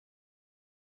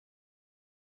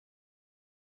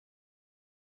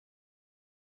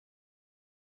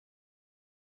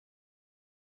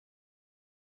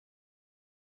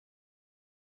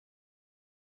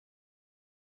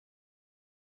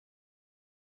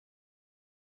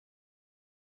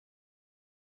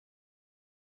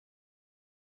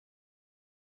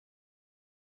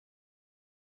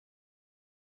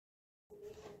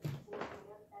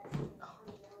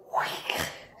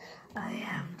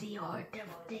your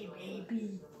birthday,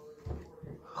 baby.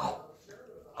 Oh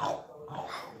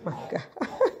my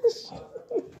gosh.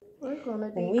 We're gonna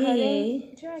be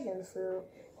cutting dragon fruit.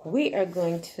 We are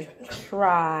going to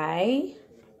try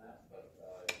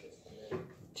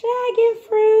dragon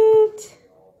fruit.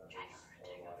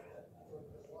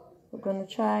 We're gonna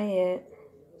try it.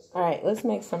 All right, let's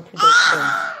make some predictions.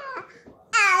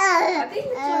 I think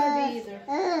it's gonna be either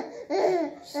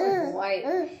like white.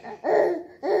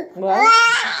 What?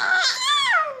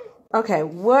 Okay,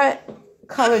 what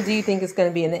color do you think is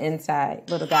gonna be in the inside,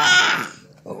 little guy?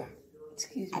 Oh,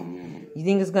 excuse me. You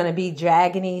think it's gonna be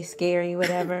dragony, scary,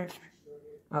 whatever?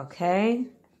 Okay.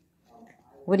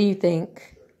 What do you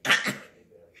think?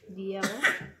 The yellow.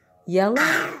 Yellow?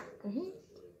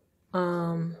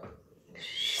 Mhm.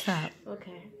 Stop.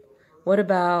 Okay. What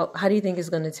about, how do you think it's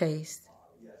gonna taste?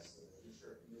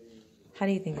 How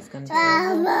do you think it's gonna taste?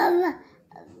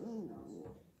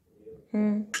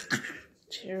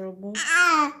 Terrible.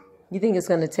 You think it's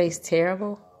gonna taste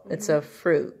terrible? Mm-hmm. It's a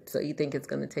fruit, so you think it's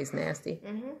gonna taste nasty?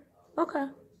 Mhm. Okay.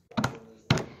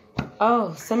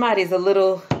 Oh, somebody's a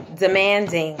little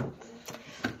demanding.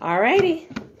 Alrighty.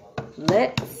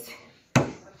 Let's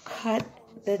cut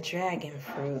the dragon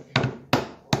fruit.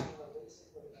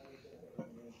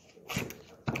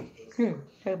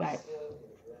 Take a bite.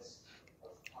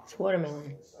 It's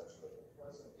watermelon.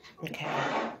 Okay.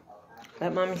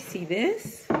 Let mommy see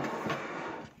this.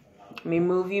 Let me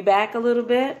move you back a little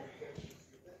bit.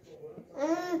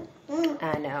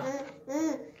 I know.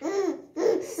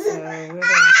 So we're going to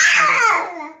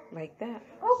cut it like that.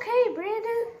 Okay,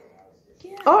 Brandon.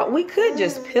 Yeah. Oh, we could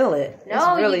just peel it. No,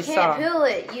 it's really you can't soft. peel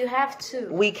it. You have to.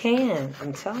 We can.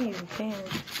 I'm telling you, we can.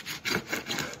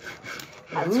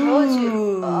 I told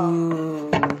you. Ooh.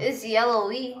 It's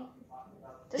yellowy.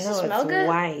 Does it smell it's good?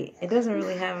 white. It doesn't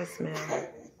really have a smell.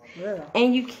 Really?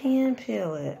 And you can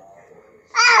peel it.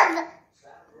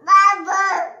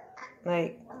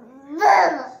 Like,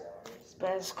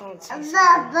 But it's going to taste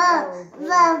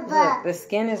look, the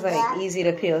skin is like easy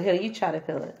to peel. Here, you try to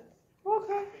peel it.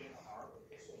 okay.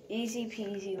 Easy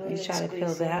peasy. You try to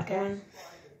peel that one.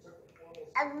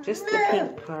 Just the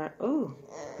pink part. Ooh.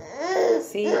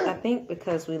 See, I think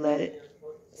because we let it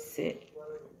sit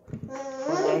for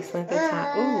a nice length of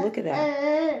time. Ooh, look at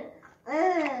that.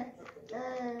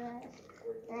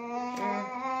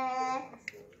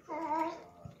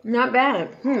 Not bad.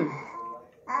 Okay.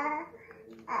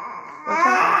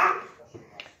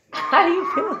 How do you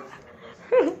feel?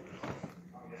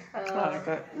 I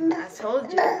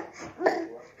told you.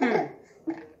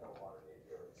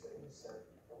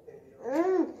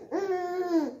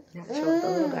 That's what the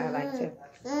little guy likes it.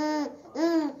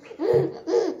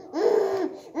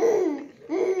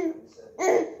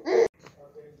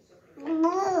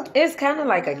 It's kind of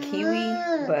like a kiwi,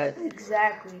 but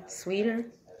Exactly. sweeter,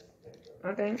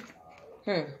 I think.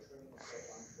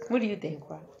 What do you think,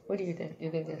 Rob? What do you think?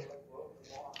 You think this?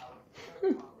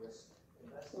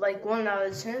 Like 1 out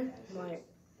of 10. Like.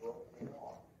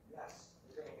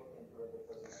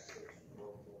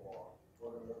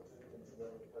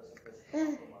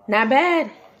 Not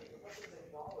bad.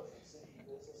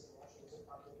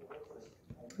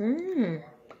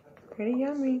 Pretty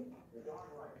yummy.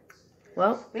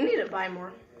 Well, We need to buy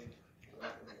more.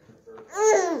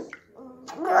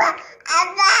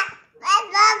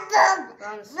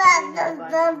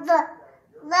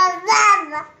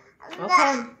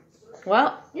 okay.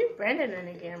 Well, You're Brandon in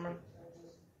the camera.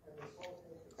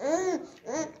 I'm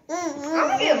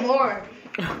gonna get more.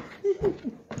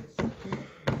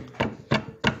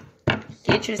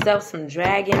 Get yourself some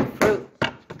dragon fruit.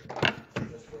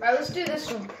 Alright, let's do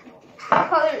this one. What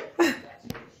color?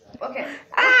 Okay.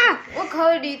 What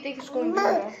color do you think it's going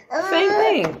to be? Same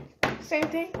thing. Same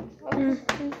thing? Okay.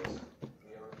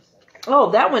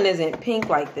 Oh, that one isn't pink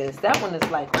like this. That one is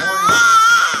like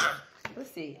orange.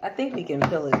 Let's see. I think we can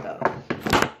peel it though.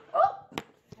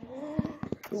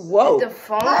 Whoa. The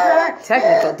phone hurt?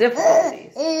 Technical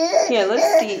difficulties. Here,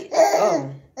 let's see.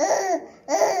 Oh.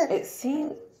 It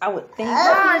seems, I would think.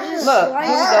 just Look, here we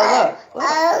go.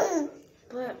 Look.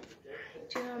 But,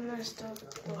 dude, I messed up.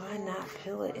 Why not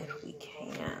peel it if we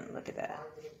can? Look at that.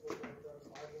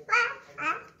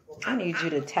 I need you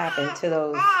to tap into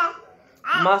those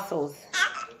muscles.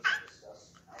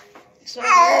 So it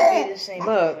will be the same.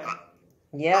 Look. color.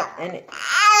 Yep. And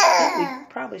I think we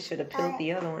probably should have peeled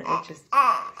the other one. It just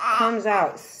comes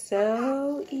out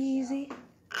so easy.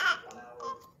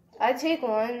 I take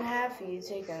one half, you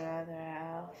take another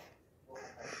half.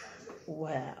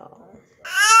 Well.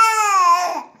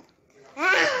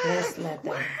 Let's let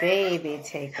the baby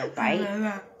take a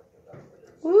bite.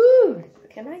 Woo!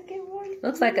 Can I get one?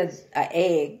 Looks like a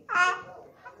egg.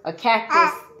 A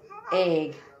cactus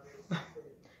egg.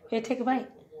 Here, take a bite.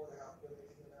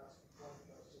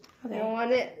 Okay. You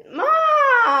want it?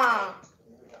 Mom!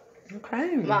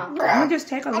 Okay. Mom. I'm gonna just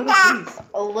take a little piece.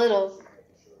 A little.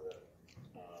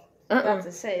 I have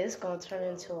to say, it's going to turn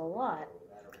into a lot.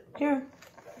 Here.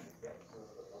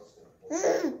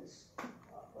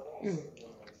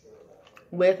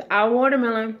 With our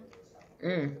watermelon.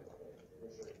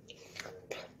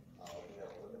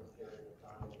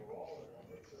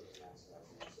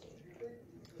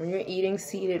 When you're eating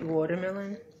seeded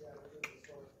watermelon,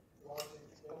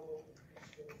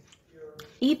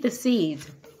 eat the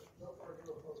seeds.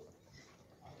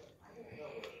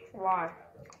 Why?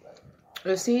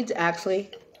 The seeds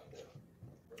actually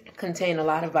contain a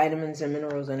lot of vitamins and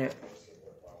minerals in it.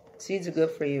 Seeds are good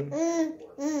for you.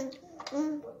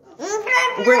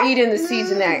 We're eating the seeds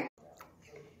in that.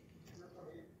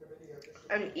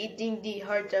 I'm eating the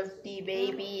heart of the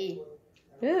baby.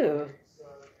 Ew.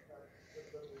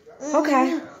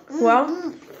 Okay.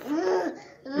 Well.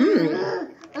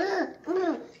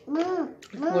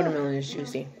 Watermelon is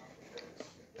juicy.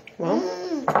 Well.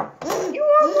 You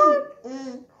want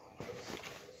one?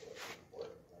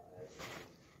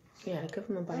 Yeah, give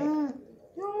him a bite. You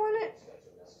don't want it?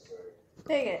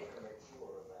 Take it.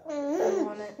 You don't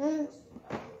want it?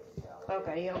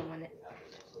 Okay, you don't want it.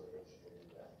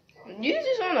 You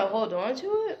just want to hold on to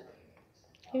it?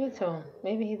 Give it to him.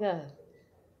 Maybe he does.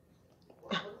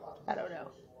 I don't know.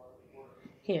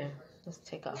 Here, let's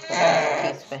take off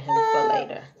a piece for him for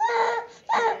later.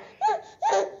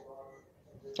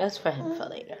 That's for him for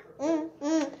later.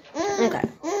 Okay.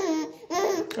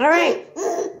 All right.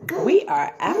 We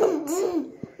are out.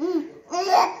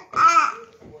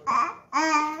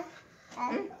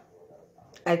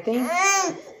 I think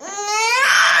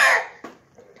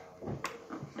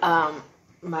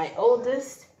my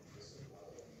oldest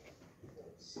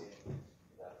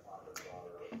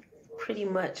pretty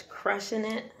much crushing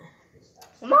it.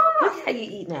 Mom! Look how you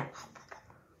eat now.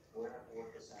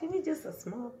 Give me just a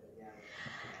small.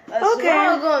 Okay.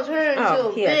 Small gonna turn into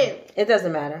a here. big. It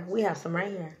doesn't matter. We have some right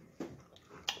here.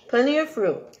 Plenty of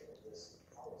fruit.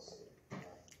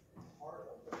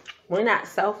 We're not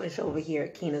selfish over here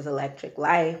at Keena's Electric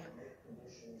Life.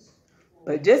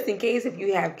 But just in case if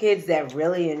you have kids that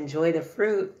really enjoy the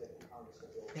fruit,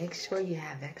 make sure you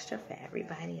have extra for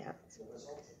everybody else.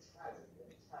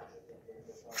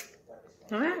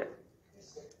 All right.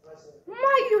 Mom,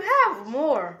 you have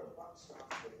more.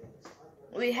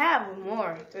 We have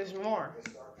more. There's more.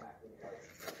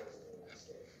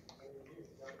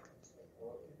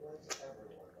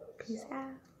 Peace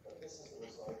out.